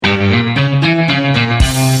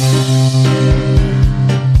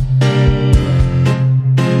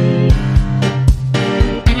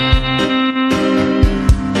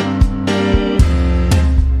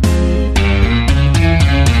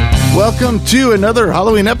welcome to another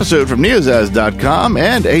Halloween episode from Neozaz.com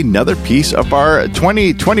and another piece of our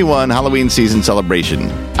 2021 Halloween season celebration.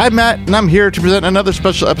 I'm Matt, and I'm here to present another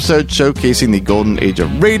special episode showcasing the golden age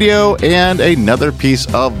of radio and another piece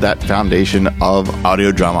of that foundation of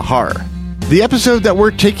audio drama horror. The episode that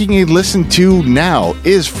we're taking a listen to now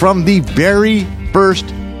is from the very first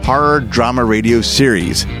horror drama radio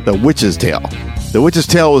series, The Witch's Tale. The Witch's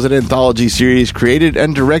Tale was an anthology series created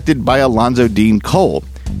and directed by Alonzo Dean Cole.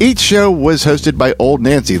 Each show was hosted by Old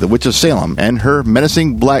Nancy, the Witch of Salem, and her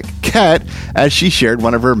menacing black cat as she shared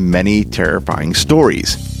one of her many terrifying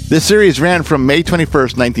stories. This series ran from May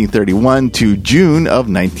 21st, 1931 to June of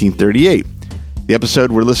 1938. The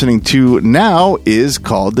episode we're listening to now is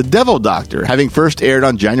called The Devil Doctor, having first aired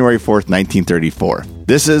on January 4th, 1934.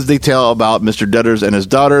 This is the tale about Mr. Dutters and his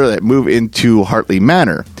daughter that move into Hartley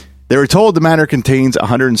Manor. They were told the manor contains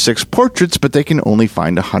 106 portraits, but they can only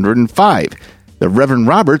find 105. The Reverend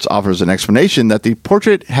Roberts offers an explanation that the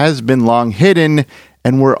portrait has been long hidden,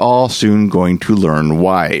 and we're all soon going to learn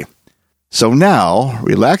why. So now,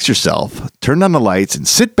 relax yourself, turn down the lights, and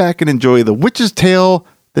sit back and enjoy The Witch's Tale,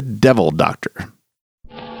 The Devil Doctor.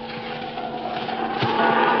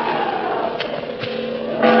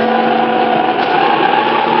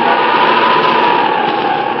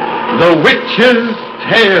 The Witch's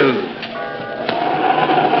Tale.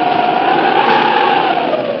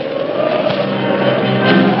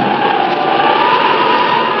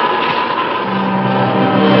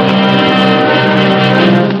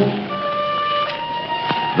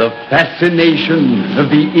 The fascination of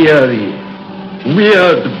the eerie,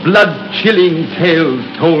 weird, blood-chilling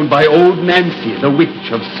tales told by Old Nancy, the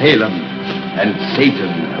Witch of Salem, and Satan,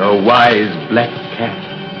 her wise black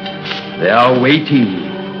cat. They are waiting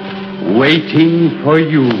for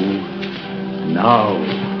you now.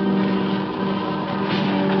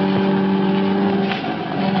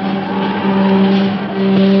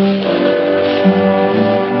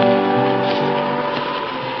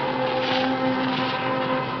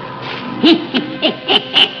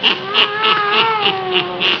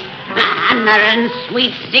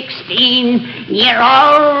 Sweet 16-year-old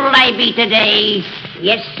I be today.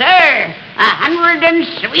 Yes, sir,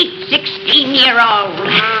 16-year-old.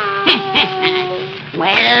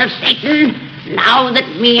 Well, Satan, now that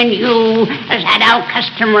me and you has had our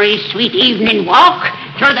customary sweet evening walk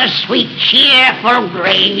through the sweet, cheerful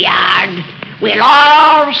graveyard, we'll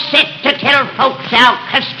all sit to tell folks our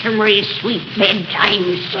customary sweet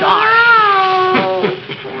bedtime story.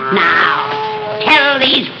 Now, tell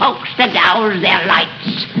these folks to douse their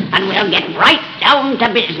lights, and we'll get right down to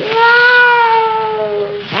business.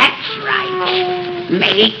 That's right.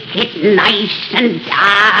 Make it nice and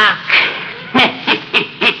dark.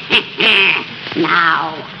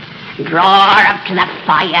 Now, draw up to the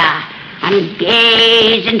fire and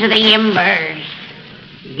gaze into the embers.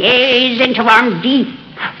 Gaze into them deep,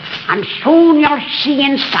 and soon you'll see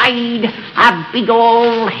inside a big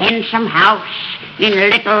old handsome house in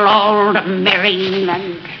little old Merry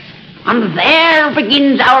England. And there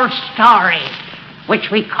begins our story, which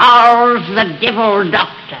we calls The Devil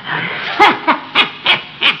Doctor.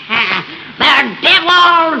 The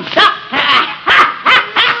Devil Doctor!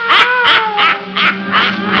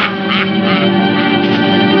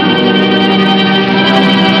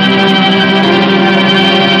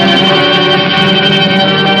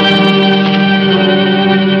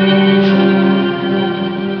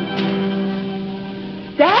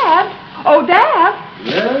 Oh, Dad?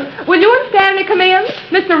 Yes? Will you and Stanley come in?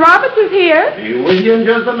 Mr. Roberts is here. Be with you in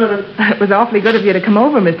just a minute. It was awfully good of you to come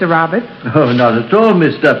over, Mr. Roberts. Oh, not at all,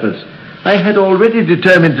 Miss Duffus. I had already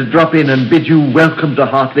determined to drop in and bid you welcome to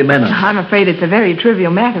Hartley Manor. I'm afraid it's a very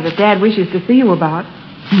trivial matter that Dad wishes to see you about.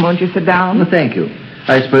 Won't you sit down? Well, thank you.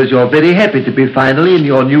 I suppose you're very happy to be finally in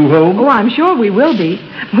your new home? Oh, I'm sure we will be.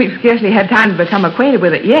 We've scarcely had time to become acquainted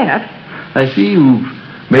with it yet. I see you've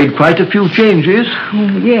made quite a few changes.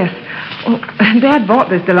 Oh, yes. Oh, Dad bought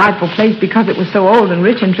this delightful place because it was so old and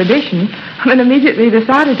rich in tradition, and immediately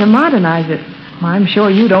decided to modernize it. I'm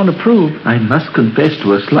sure you don't approve. I must confess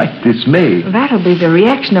to a slight dismay. That'll be the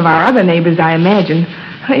reaction of our other neighbors, I imagine.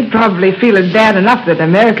 They probably feel it's bad enough that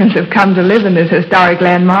Americans have come to live in this historic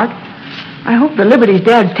landmark. I hope the liberties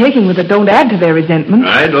Dad's taking with it don't add to their resentment.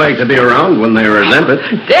 I'd like to be around when they resent it.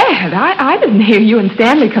 Dad, I didn't hear you and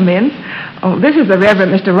Stanley come in. Oh, this is the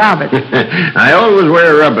Reverend Mr. Roberts. I always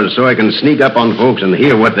wear rubbers so I can sneak up on folks and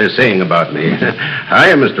hear what they're saying about me.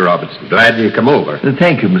 Hiya, Mr. Roberts. Glad you come over.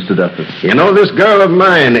 Thank you, Mr. Duffus. You know, this girl of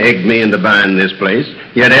mine egged me into buying this place.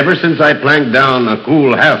 Yet ever since I planked down a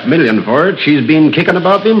cool $500,000 for it, she's been kicking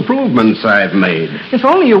about the improvements I've made. If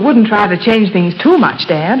only you wouldn't try to change things too much,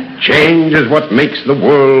 Dad. Change is what makes the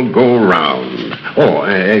world go round. Oh,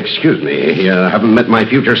 excuse me. You haven't met my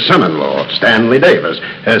future son-in-law, Stanley Davis.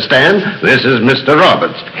 Stan, this is Mr.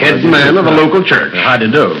 Roberts, head man of the local church. How do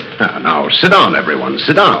you do? Now, sit down, everyone.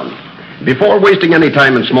 Sit down. Before wasting any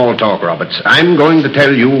time in small talk, Roberts, I'm going to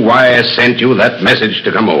tell you why I sent you that message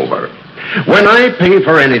to come over. When I pay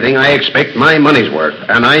for anything, I expect my money's worth,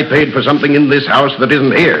 and I paid for something in this house that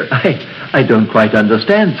isn't here. I don't quite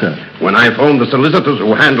understand, sir. When I phoned the solicitors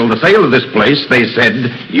who handled the sale of this place, they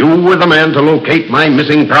said you were the man to locate my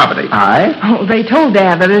missing property. I? Oh, they told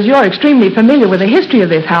Dad that as you're extremely familiar with the history of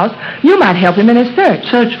this house, you might help him in his search.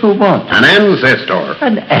 Search for what? An ancestor.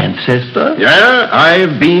 An ancestor? Yeah,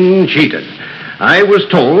 I've been cheated. I was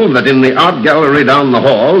told that in the art gallery down the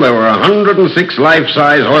hall there were 106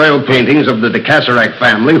 life-size oil paintings of the de Caserac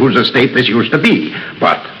family whose estate this used to be.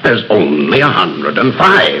 But there's only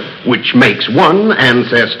 105, which makes one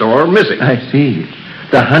ancestor missing. I see.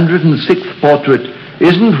 The 106th portrait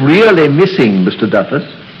isn't really missing, Mr.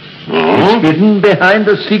 Duffus. It's hidden behind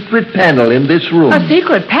a secret panel in this room. A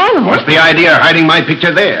secret panel? What's the idea of hiding my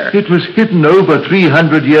picture there? It was hidden over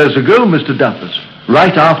 300 years ago, Mr. Duffus,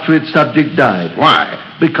 right after its subject died.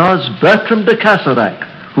 Why? Because Bertram de Caserac,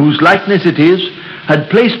 whose likeness it is, had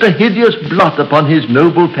placed a hideous blot upon his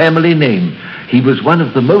noble family name. He was one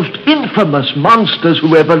of the most infamous monsters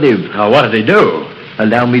who ever lived. Now, what did he do?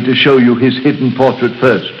 Allow me to show you his hidden portrait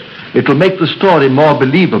first. It'll make the story more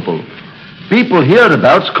believable. People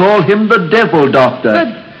hereabouts call him the Devil Doctor.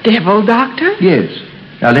 The Devil Doctor? Yes.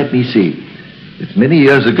 Now, let me see. It's many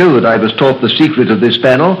years ago that I was taught the secret of this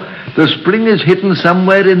panel. The spring is hidden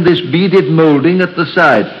somewhere in this beaded molding at the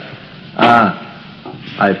side.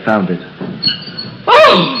 I found it.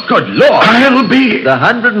 Oh, good Lord. I'll be... The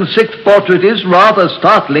 106th portrait is rather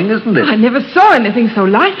startling, isn't it? I never saw anything so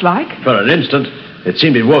lifelike. For an instant, it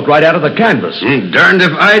seemed he'd walked right out of the canvas. Darned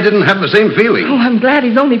if I didn't have the same feeling. Oh, I'm glad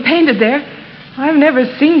he's only painted there. I've never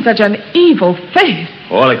seen such an evil face.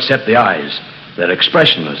 All except the eyes. They're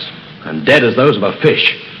expressionless and dead as those of a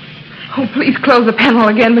fish. Oh, please close the panel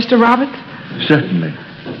again, Mr. Roberts. Certainly.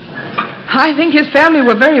 I think his family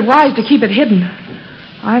were very wise to keep it hidden.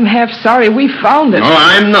 I'm half sorry we found it. No,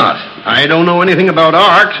 I'm not. I don't know anything about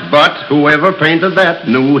art, but whoever painted that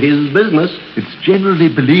knew his business. It's generally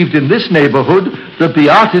believed in this neighborhood that the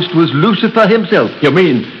artist was Lucifer himself. You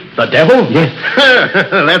mean the devil? Yes.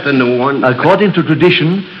 That's a new one. According to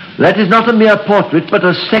tradition, that is not a mere portrait, but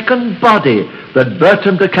a second body that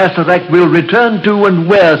Bertram de Caserac will return to and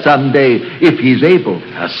wear someday, if he's able.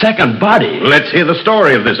 A second body? Let's hear the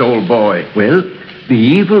story of this old boy. Well, the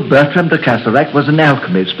evil Bertram de Caserac was an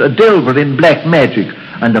alchemist, a delver in black magic,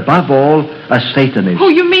 and above all, a Satanist. Oh,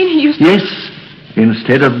 you mean he used to... Yes.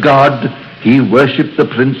 Instead of God, he worshipped the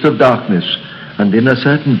Prince of Darkness. And in a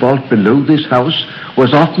certain vault below this house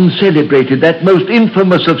was often celebrated that most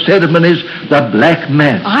infamous of ceremonies, the Black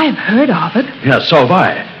Mass. I've heard of it. Yes, so have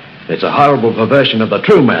I. It's a horrible perversion of the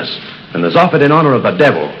true Mass, and is offered in honor of the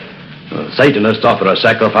devil. Satanists offer a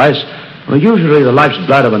sacrifice, usually the life's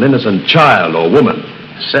blood of an innocent child or woman.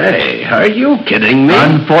 Say, are you kidding me?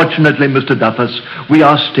 Unfortunately, Mr. Duffus, we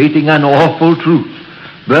are stating an awful truth.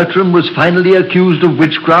 Bertram was finally accused of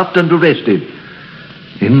witchcraft and arrested.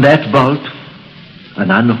 In that vault, an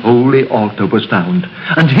unholy altar was found,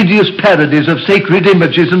 and hideous parodies of sacred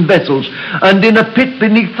images and vessels, and in a pit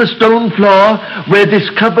beneath the stone floor were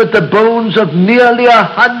discovered the bones of nearly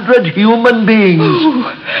 100 human beings.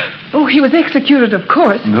 Oh, he was executed, of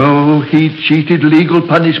course. No, he cheated legal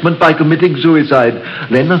punishment by committing suicide.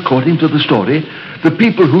 Then, according to the story, the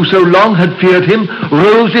people who so long had feared him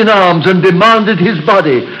rose in arms and demanded his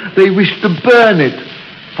body. They wished to burn it.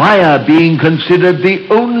 Fire being considered the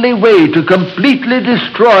only way to completely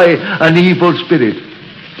destroy an evil spirit.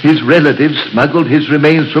 His relatives smuggled his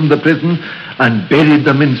remains from the prison and buried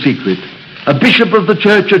them in secret. A bishop of the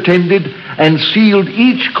church attended and sealed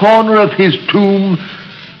each corner of his tomb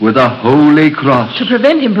with a holy cross. To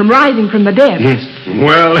prevent him from rising from the dead. Yes.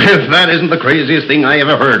 Well, if that isn't the craziest thing I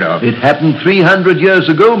ever heard of. It happened 300 years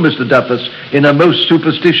ago, Mr. Duffus, in a most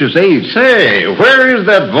superstitious age. Say, where is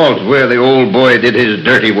that vault where the old boy did his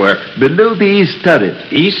dirty work? Below the east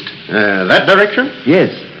turret. East? That direction? Yes.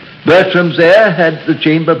 Bertram's heir had the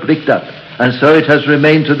chamber bricked up, and so it has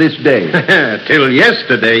remained to this day. Till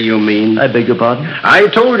yesterday, you mean? I beg your pardon? I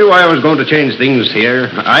told you I was going to change things here.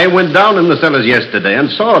 I went down in the cellars yesterday and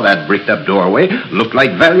saw that bricked-up doorway. Looked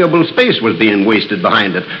like valuable space was being wasted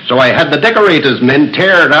behind it. So I had the decorators' men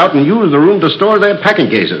tear it out and use the room to store their packing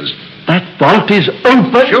cases. That vault is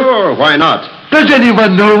open? Sure, why not? Does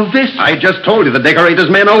anyone know of this? I just told you the decorators'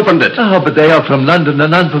 men opened it. Oh, but they are from London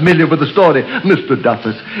and unfamiliar with the story. Mr.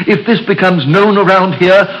 Duffus, if this becomes known around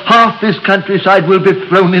here, half this countryside will be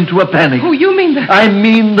thrown into a panic. Oh, you mean that? I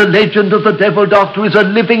mean the legend of the Devil Doctor is a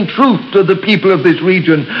living truth to the people of this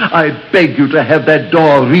region. I beg you to have that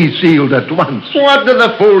door resealed at once. What do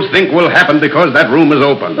the fools think will happen because that room is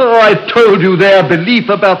open? Oh, I told you their belief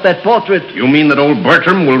about that portrait. You mean that old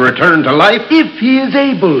Bertram will return to life? If he is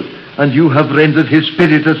able. And you have rendered his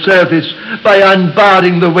spirit a service by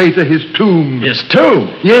unbarring the way to his tomb. His tomb?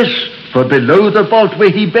 Yes, for below the vault where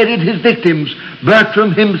he buried his victims,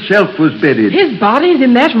 Bertram himself was buried. His body's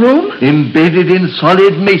in that room? Embedded in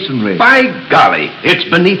solid masonry. By golly, it's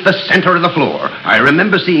beneath the center of the floor. I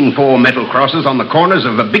remember seeing 4 metal crosses on the corners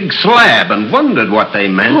of a big slab and wondered what they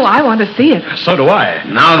meant. Oh, I want to see it. So do I.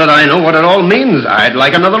 Now that I know what it all means, I'd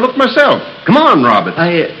like another look myself. Come on, Robert.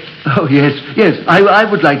 Oh, yes. I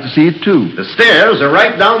would like to see it, too. The stairs are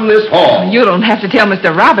right down this hall. You don't have to tell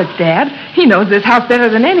Mr. Roberts, Dad. He knows this house better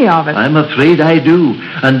than any of us. I'm afraid I do.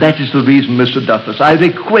 And that is the reason, Mr. Duffus, I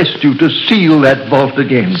request you to seal that vault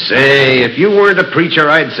again. Say, if you weren't a preacher,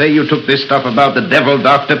 I'd say you took this stuff about the Devil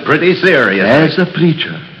Doctor pretty serious. As a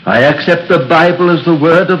preacher, I accept the Bible as the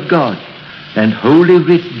Word of God. And Holy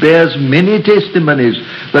Writ bears many testimonies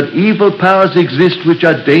that evil powers exist which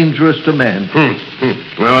are dangerous to man.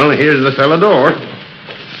 Well, here's the cellar door.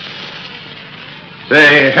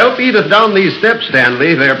 Say, help Edith down these steps,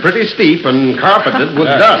 Stanley. They're pretty steep and carpeted with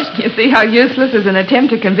dust. You see how useless is an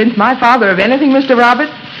attempt to convince my father of anything, Mr.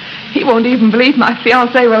 Roberts? He won't even believe my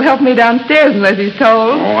fiancé will help me downstairs unless he's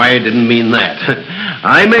told. Oh, I didn't mean that.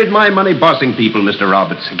 I made my money bossing people, Mr.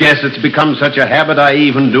 Roberts. Guess it's become such a habit I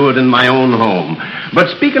even do it in my own home.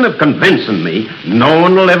 But speaking of convincing me, no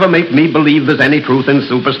one will ever make me believe there's any truth in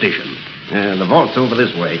superstition. The vault's over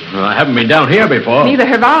this way. Well, I haven't been down here before. Neither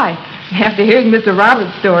have I. After hearing Mr.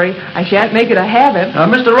 Roberts' story, I shan't make it a habit.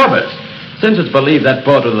 Mr. Roberts, since it's believed that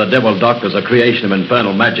portrait of the Devil Doctor is a creation of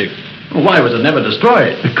infernal magic, why was it never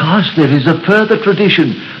destroyed? Because there is a further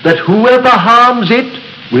tradition that whoever harms it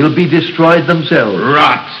will be destroyed themselves.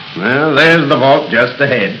 Rot. Well, there's the vault just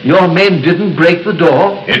ahead. Your men didn't break the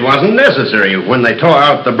door? It wasn't necessary. When they tore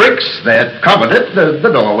out the bricks that covered it,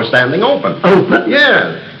 the door was standing open. Open?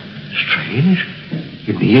 Yes. Strange.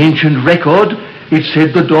 In the ancient record, it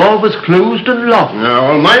said the door was closed and locked. Now,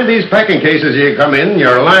 well, mind these packing cases you come in.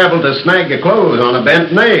 You're liable to snag your clothes on a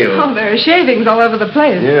bent nail. Oh, there are shavings all over the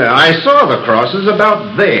place. Yeah, I saw the crosses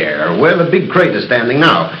about there, where the big crate is standing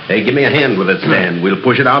now. Hey, give me a hand with it, Stan. We'll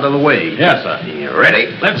push it out of the way. Yes, sir. You ready?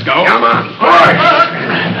 Let's go. Come on.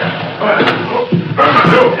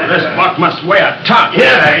 This vault must weigh a ton.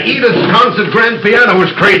 Yeah, Edith's concert grand piano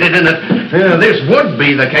was crated in it. This would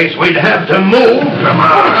be the case we'd have to move. Come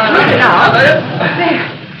on. Look now. There.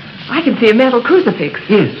 I can see a metal crucifix.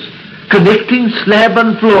 Yes. Connecting slab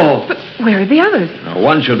and floor. But where are the others?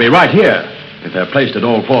 One should be right here, if they're placed at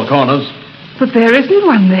all 4 corners. But there isn't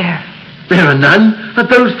one there. There are none at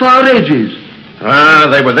those far edges.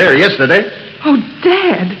 They were there yesterday. Oh,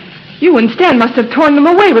 Dad. You and Stan must have torn them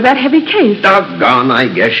away with that heavy case. Doggone,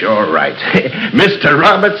 I guess you're right. Mr.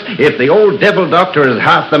 Roberts, if the old Devil Doctor is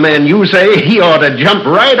half the man you say, he ought to jump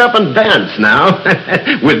right up and dance now.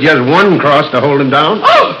 With just one cross to hold him down.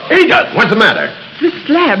 Oh, Edith, what's the matter? The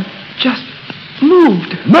slab just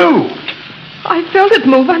moved. Moved? I felt it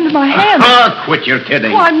move under my hand. Oh, quit your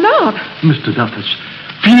kidding. Oh, I'm not. Mr. Duffus,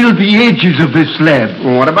 feel the edges of this slab.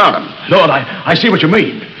 What about him? Lord, I see what you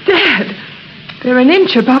mean. Dad, they're an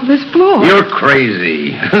inch above this floor. You're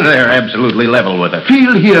crazy. They're absolutely level with it.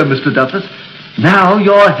 Feel here, Mr. Duffus. Now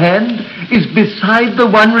your hand is beside the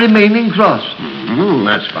one remaining cross.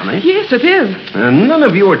 That's funny. Yes, it is. None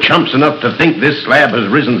of you are chumps enough to think this slab has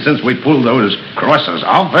risen since we pulled those crosses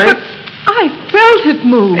off, eh? But I felt it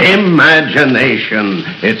move. Imagination.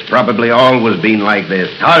 It's probably always been like this.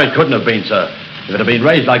 Oh, it couldn't have been, sir. If it had been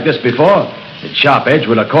raised like this before, its sharp edge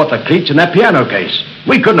would have caught the cleats in that piano case.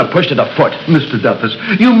 We couldn't have pushed it a foot. Mr.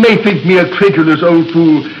 Duffus, you may think me a credulous old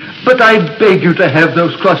fool, but I beg you to have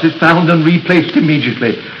those crosses found and replaced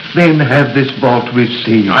immediately. Then have this vault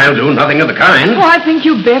resealed. I'll do nothing of the kind. Oh, I think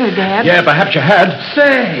you better, Dad. Yeah, perhaps you had.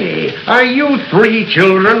 Say, are you 3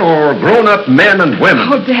 children or grown-up men and women?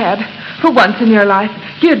 Oh, Dad, for once in your life,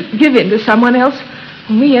 give in to someone else.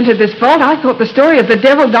 When we entered this vault, I thought the story of the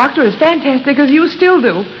Devil Doctor as fantastic as you still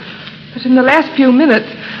do. But in the last few minutes,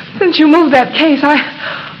 since you moved that case,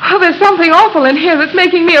 there's something awful in here that's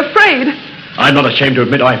making me afraid. I'm not ashamed to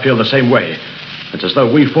admit I feel the same way. It's as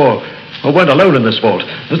though we four weren't alone in this vault.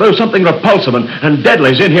 As though something repulsive and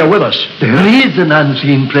deadly's in here with us. There is an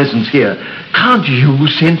unseen presence here. Can't you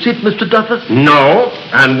sense it, Mr. Duffus? No,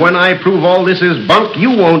 and when I prove all this is bunk,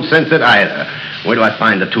 you won't sense it either. Where do I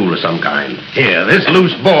find a tool of some kind? Here, this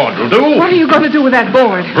loose board will do. What are you going to do with that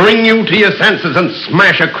board? Bring you to your senses and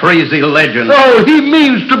smash a crazy legend. Oh, he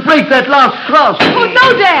means to break that last cross. Oh,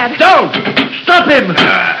 no, Dad! Don't! Stop him!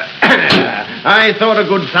 I thought a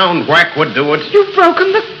good sound whack would do it. You've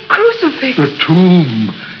broken the crucifix. The tomb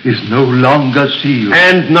is no longer sealed.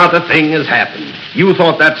 And not a thing has happened. You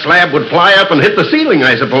thought that slab would fly up and hit the ceiling,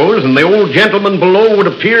 I suppose, and the old gentleman below would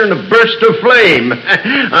appear in a burst of flame.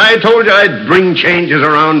 I told you I'd bring changes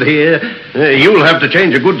around here. You'll have to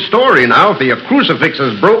change a good story now, for your crucifix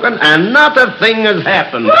is broken and not a thing has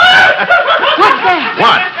happened. What's that?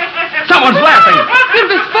 What? Someone's laughing.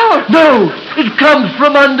 Silver's fault. No, it comes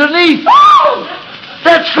from underneath.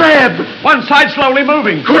 That slab. One side slowly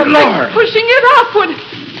moving. Good Lord. Pushing it upward.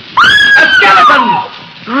 A skeleton!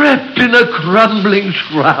 Wrapped in a crumbling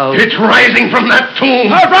shroud. It's rising from that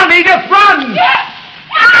tomb. Run, Edith, run!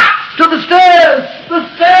 To the stairs! The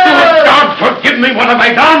stairs! God forgive me, what have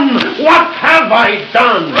I done? What have I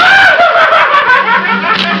done?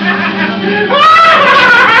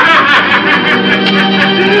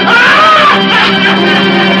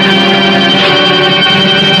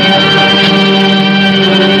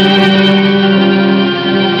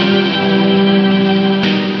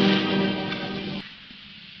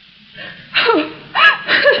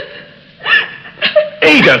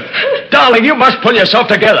 Edith, darling, you must pull yourself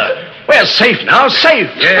together. We're safe now, safe.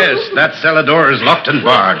 Yes, that cellar door is locked and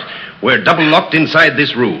barred. We're double locked inside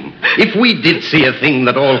this room. If we did see a thing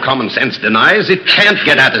that all common sense denies, it can't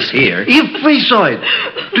get at us here. If we saw it,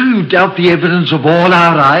 do you doubt the evidence of all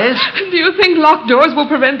our eyes? Do you think locked doors will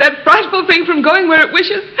prevent that frightful thing from going where it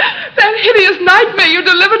wishes? That hideous nightmare you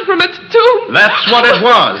delivered from its tomb? That's what it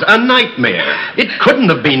was, a nightmare. It couldn't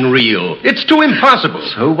have been real. It's too impossible.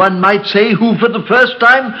 So one might say who for the first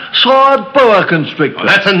time saw a boa constrictor. Well,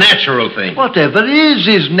 that's a natural thing. Whatever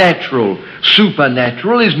is natural.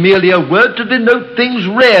 Supernatural is merely a word to denote things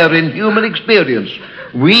rare in human experience.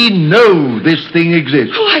 We know this thing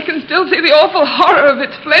exists. Oh, I can still see the awful horror of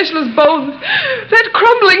its fleshless bones. That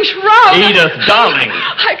crumbling shroud. Edith, darling.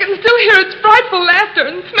 I can still hear its frightful laughter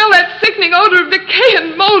and smell that sickening odor of decay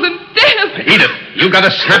and mold and death. Edith, you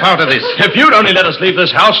gotta snap out of this. If you'd only let us leave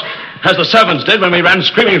this house, as the servants did when we ran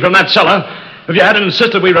screaming from that cellar, if you hadn't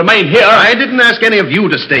insisted we remain here... I didn't ask any of you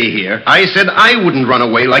to stay here. I said I wouldn't run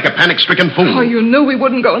away like a panic-stricken fool. Oh, you knew we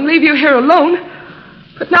wouldn't go and leave you here alone.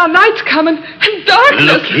 But now night's coming and darkness.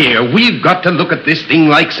 Look here, we've got to look at this thing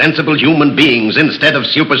like sensible human beings instead of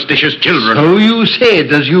superstitious children. So you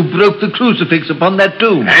said as you broke the crucifix upon that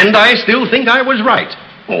tomb. And I still think I was right.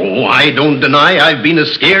 Oh, I don't deny I've been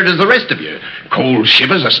as scared as the rest of you. Cold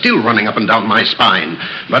shivers are still running up and down my spine.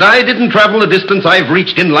 But I didn't travel the distance I've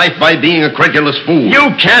reached in life by being a credulous fool.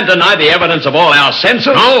 You can't deny the evidence of all our senses.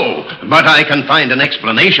 No, but I can find an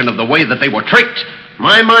explanation of the way that they were tricked.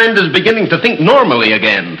 My mind is beginning to think normally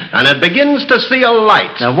again, and it begins to see a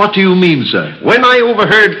light. Now, what do you mean, sir? When I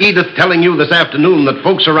overheard Edith telling you this afternoon that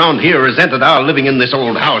folks around here resented our living in this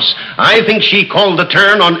old house, I think she called a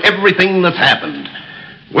turn on everything that's happened.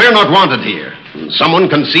 We're not wanted here. Someone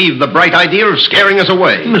conceived the bright idea of scaring us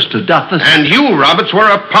away. Mr. Duffus. And you, Roberts, were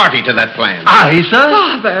a party to that plan. I, sir?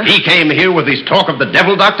 Father. He came here with his talk of the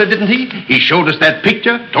devil doctor, didn't he? He showed us that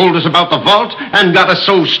picture, told us about the vault, and got us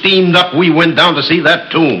so steamed up we went down to see that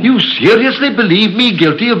tomb. You seriously believe me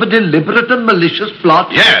guilty of a deliberate and malicious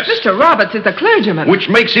plot? Yes. Mr. Roberts is a clergyman. Which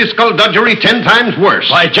makes his skullduggery 10 times worse.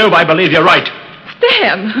 By Jove, I believe you're right.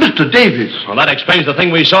 Stan. Mr. Davis. Well, that explains the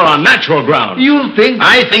thing we saw on natural ground. You think...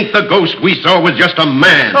 I think the ghost we saw was just a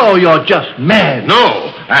man. Oh, you're just mad.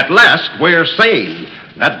 No, at last we're sane.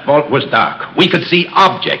 That vault was dark. We could see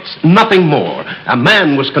objects, nothing more. A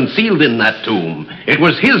man was concealed in that tomb. It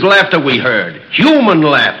was his laughter we heard, human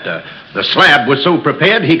laughter. The slab was so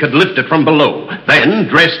prepared he could lift it from below. Then,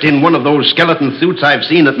 dressed in one of those skeleton suits I've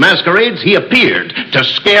seen at masquerades, he appeared to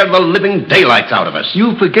scare the living daylights out of us.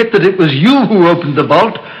 You forget that it was you who opened the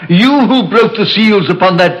vault. You who broke the seals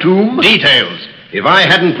upon that tomb. Details. If I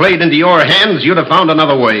hadn't played into your hands, you'd have found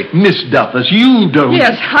another way. Miss Duffus, you don't...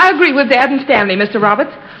 Yes, I agree with Dad and Stanley, Mr.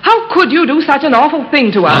 Roberts. How could you do such an awful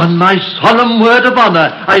thing to us? On my solemn word of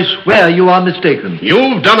honor, I swear you are mistaken.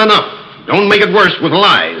 You've done enough. Don't make it worse with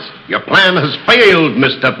lies. Your plan has failed,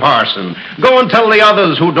 Mr. Parson. Go and tell the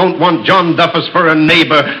others who don't want John Duffus for a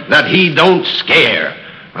neighbor that he don't scare.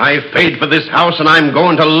 I've paid for this house, and I'm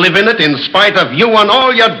going to live in it in spite of you and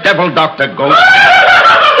all your devil doctor ghosts.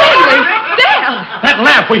 That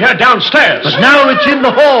laugh we heard downstairs. But now it's in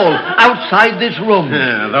the hall, outside this room.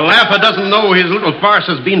 Yeah, the laugher doesn't know his little farce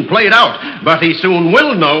has been played out, but he soon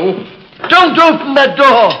will know. Don't open that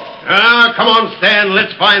door. Come on, Stan.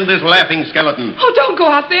 Let's find this laughing skeleton. Oh, don't go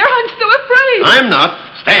out there. I'm so afraid. I'm not.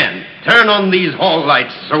 Stan, turn on these hall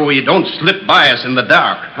lights so we don't slip by us in the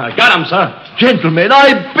dark. I got him, sir. Gentlemen,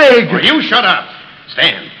 I beg. Will you shut up?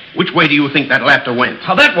 Stan, which way do you think that laughter went?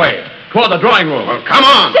 That way, toward the drawing room. Well, come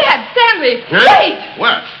on. Dad, Stanley, Huh? wait.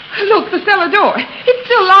 What? Look, the cellar door. It's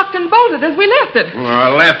still locked and bolted as we left it.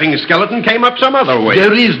 Well, a laughing skeleton came up some other way.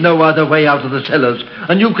 There is no other way out of the cellars,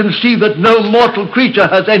 and you can see that no mortal creature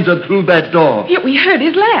has entered through that door. Yet we heard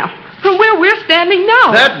his laugh from where we're standing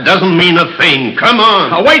now. That doesn't mean a thing. Come on.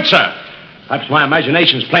 Now, wait, sir. Perhaps my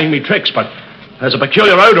imagination's playing me tricks, but there's a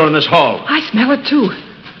peculiar odor in this hall. I smell it, too.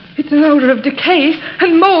 It's an odor of decay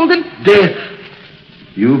and mold and... Death.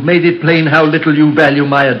 You've made it plain how little you value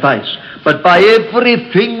my advice. But by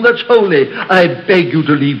everything that's holy, I beg you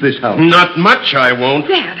to leave this house. Not much, I won't.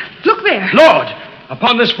 Dad, look there. Lord,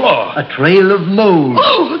 upon this floor. A trail of mold.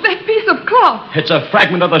 Oh, that piece of cloth. It's a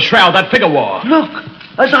fragment of the shroud that figure wore. Look,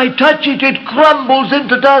 as I touch it, it crumbles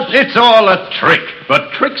into dust. It's all a trick,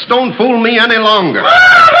 but tricks don't fool me any longer.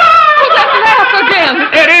 Laugh again.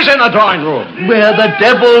 It is in the drawing room. Where the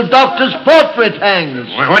devil doctor's portrait hangs.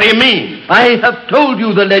 Well, what do you mean? I have told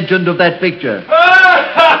you the legend of that picture. The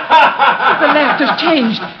laughter's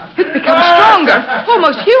changed. It's become stronger,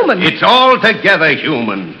 almost human. It's altogether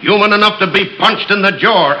human. Human enough to be punched in the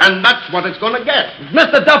jaw, and that's what it's going to get.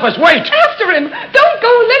 Mr. Duffus, wait. After him. Don't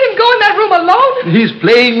go. Let him go in that room alone. He's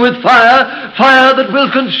playing with fire, fire that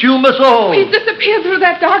will consume us all. He's disappeared through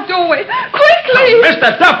that dark doorway. Quickly.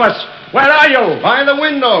 Mr. Duffus, where are you? By the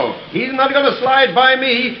window. He's not going to slide by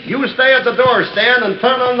me. You stay at the door, Stan, and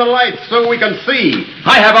turn on the lights so we can see.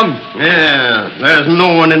 I have him. Yeah, there's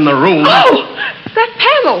no one in the room. Oh, that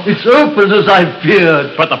panel. It's open as I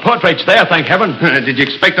feared. But the portrait's there, thank heaven. Did you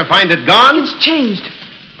expect to find it gone? It's changed.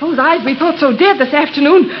 Those eyes we thought so dead this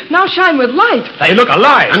afternoon now shine with light. They look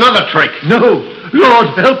alive. Another trick. No, Lord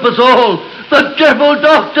help us all. The devil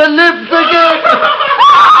doctor lives again.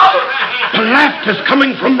 The laughter's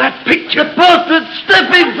coming from that picture. The portrait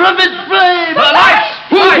stepping from its frame. The lights!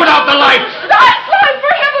 Who put out the lights? Light,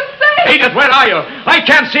 for heaven's sake. Edith, where are you? I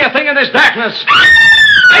can't see a thing in this darkness.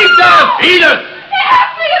 Edith! Edith!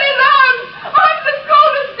 Help me in his arms. Arms as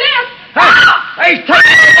cold as death. Hey, he's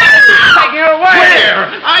taking her away. Where?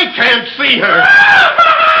 I can't see her.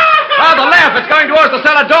 Oh, the laugh is going towards the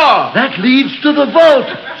cellar door. That leads to the vault,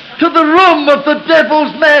 to the room of the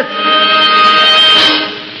devil's nest.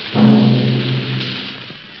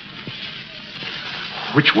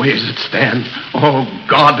 Which way is it, Stan? Oh,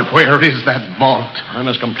 God, where is that vault? I'm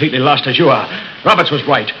as completely lost as you are. Roberts was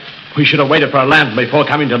right. We should have waited for a lamp before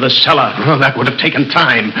coming to this cellar. Well, that would have taken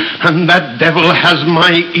time. And that devil has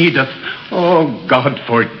my Edith. Oh, God,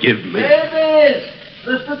 forgive me. Davis!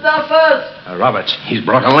 Mr. Duffus! Roberts. He's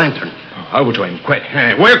brought a lantern. Over to him, quick.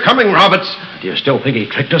 Hey, we're coming, Roberts. Do you still think he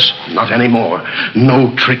tricked us? Not anymore.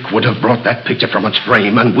 No trick would have brought that picture from its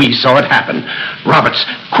frame, and we saw it happen. Roberts,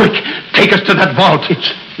 quick, take us to that vault.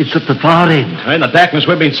 It's at the far end. In the darkness,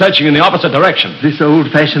 we've been searching in the opposite direction. This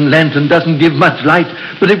old-fashioned lantern doesn't give much light,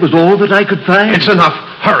 but it was all that I could find. It's enough.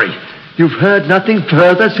 Hurry. You've heard nothing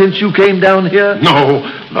further since you came down here? No,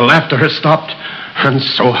 the laughter has stopped, and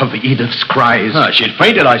so have Edith's cries. She'd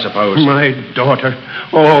fainted, I suppose. My daughter.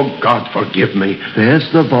 Oh, God, forgive me.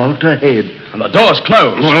 There's the vault ahead. And the door's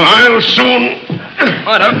closed. Well, I'll soon...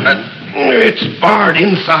 What? It's barred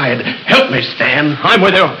inside. Help me, Stan. I'm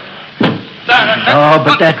with you. Oh,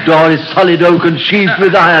 but that door is solid oak and sheathed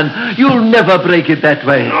with iron. You'll never break it that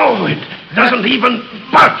way. No, it doesn't even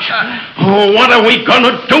budge. Oh, what are we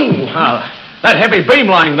gonna do? That heavy beam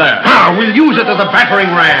lying there. We'll use it as a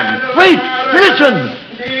battering ram. Wait, listen!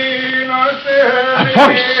 A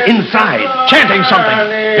voice inside. Chanting something.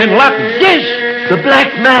 In Latin. Yes, the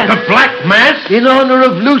Black Mass. The Black Mass? In honor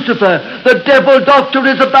of Lucifer, the devil doctor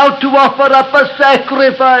is about to offer up a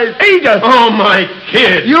sacrifice. Edith! Oh, my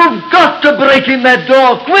kid. You've got to break in that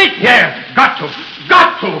door, quick! Yeah, got to.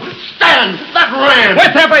 Got to. Stand that ram.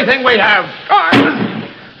 With everything we have.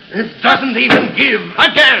 It doesn't even give.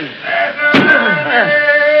 Again.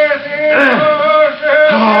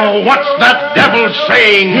 Oh, what's that devil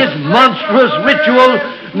saying? His monstrous ritual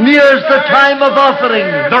nears the time of offering.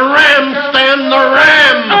 The ram, Stan, the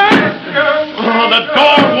ram. Oh, the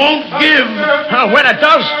door won't give. When it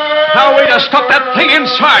does, how are we to stop that thing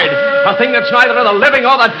inside? A thing that's neither of the living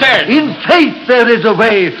or the dead. In faith there is a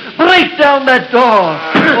way. Break down that door.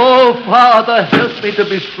 Oh, Father, help me to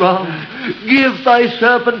be strong. Give thy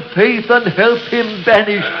servant faith and help him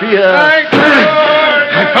banish fear.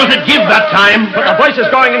 I felt it give that time, but the voice is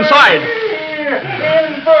going inside.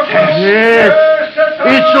 Yes,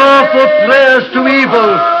 it's awful prayers to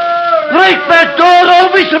evil. Break that door,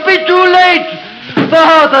 or we shall be too late.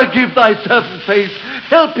 Father, give thy servant faith.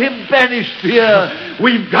 Help him banish fear.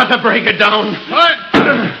 We've got to break it down.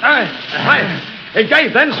 It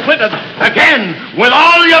gave, then splintered. Again, with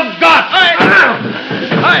all you've got.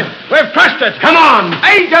 We've crushed it. Come on.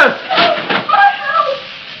 Angel!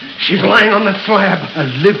 She's lying on the slab. A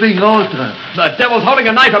living altar. The devil's holding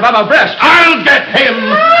a knife above her breast. I'll get him.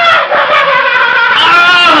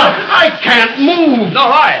 I can't move.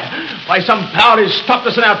 Nor I. Why, some power has stopped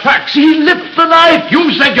us in our tracks. He lifts the knife.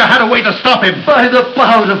 You said you had a way to stop him. By the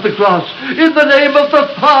power of the cross, in the name of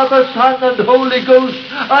the Father, Son, and Holy Ghost,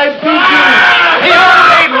 I bid you. He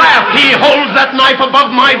only laughed. He holds that knife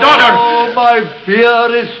above my daughter. Oh, my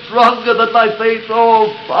fear is stronger than my faith.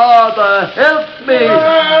 Oh, Father, help me.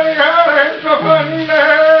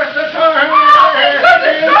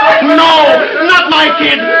 No, not my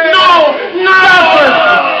kid. No.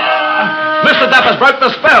 Mr. Dappers broke the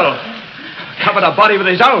spell. Covered a body with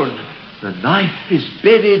his own. The knife is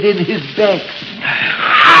buried in his back.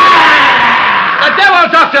 The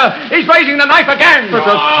devil, Doctor! He's raising the knife again! But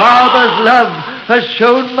the Father's love has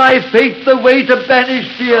shown my faith the way to banish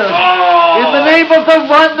fear. In the name of the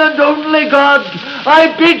one and only God,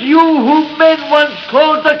 I bid you, whom men once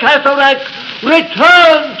called the Cataract,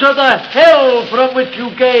 return to the hell from which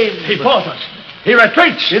you came. He fought us. He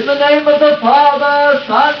retreats. In the name of the Father,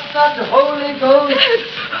 Son, and Holy Ghost.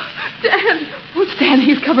 Dan! Oh, Dan,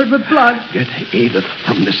 he's covered with blood. Get Edith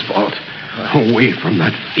from this vault. Away from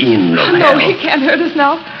that fiend of No, hell. he can't hurt us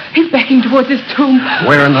now. He's backing towards his tomb.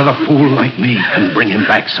 Where another fool like me can bring him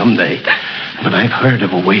back someday. But I've heard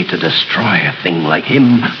of a way to destroy a thing like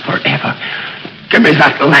him forever. Give me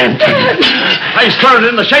that lantern. He's thrown it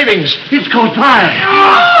in the shavings. It's caught fire.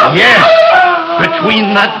 Yes,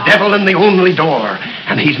 between that devil and the only door.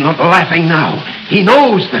 And he's not laughing now. He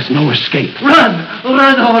knows there's no escape. Run,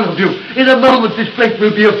 all of you. In a moment, this place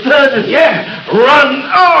will be a furnace. Yeah, run.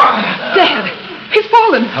 Oh. Dad, he's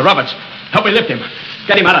fallen. Roberts, help me lift him.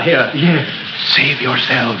 Get him out of here. Yes, save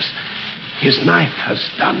yourselves. His knife has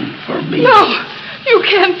done for me. No, you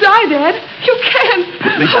can't die, Dad. You can't.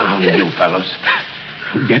 Put me down, you fellows.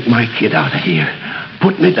 Get my kid out of here.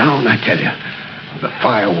 Put me down, I tell you. The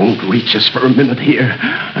fire won't reach us for a minute here,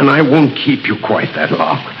 and I won't keep you quite that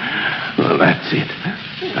long. Well, that's it.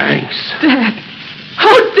 Thanks. Dad.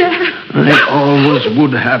 Oh, Dad. I always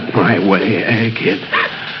would have my way, kid?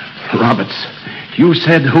 Roberts, you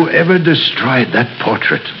said whoever destroyed that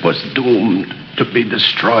portrait was doomed to be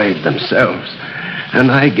destroyed themselves.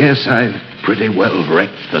 And I guess I've pretty well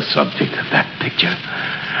wrecked the subject of that picture.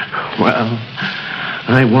 Well,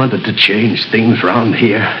 I wanted to change things round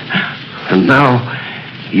here. And now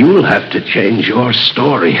you'll have to change your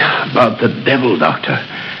story about the devil, Doctor,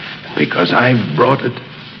 because I've brought it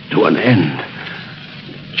to an end.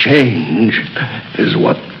 Change is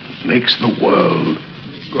what makes the world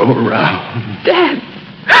go round. Dad.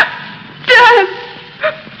 Dad.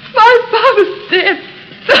 My father's dead.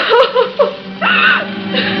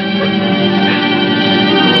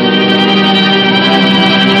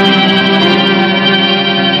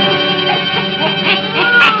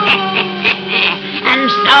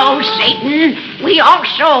 So, Satan, we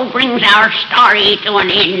also brings our story to an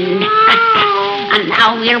end. And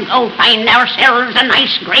now we'll go find ourselves a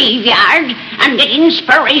nice graveyard and get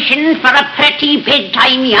inspiration for a pretty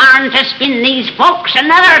bedtime yarn to spin these folks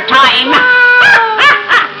another time.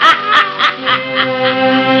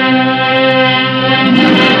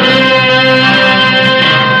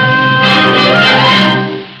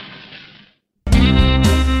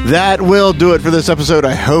 That will do it for this episode.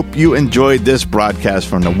 I hope you enjoyed this broadcast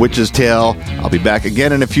from The Witch's Tale. I'll be back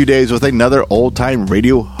again in a few days with another old-time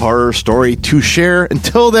radio horror story to share.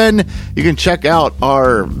 Until then, you can check out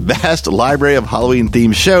our vast library of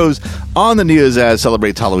Halloween-themed shows on the News As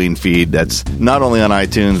Celebrates Halloween feed. That's not only on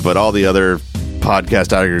iTunes, but all the other podcast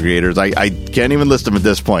aggregators. I can't even list them at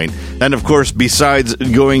this point. And of course, besides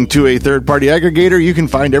going to a third-party aggregator, you can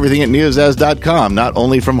find everything at newsas.com, not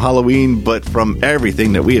only from Halloween, but from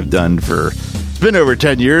everything that we have done for, it's been over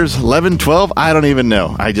 10 years, 11, 12, I don't even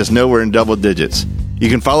know. I just know we're in double digits. You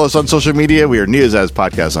can follow us on social media. We are Newsaz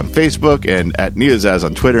Podcast on Facebook and at Newsaz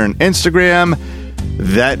on Twitter and Instagram.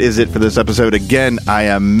 That is it for this episode. Again, I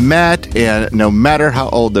am Matt, and no matter how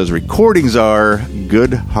old those recordings are,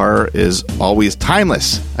 good horror is always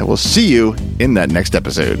timeless. I will see you in that next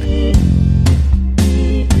episode.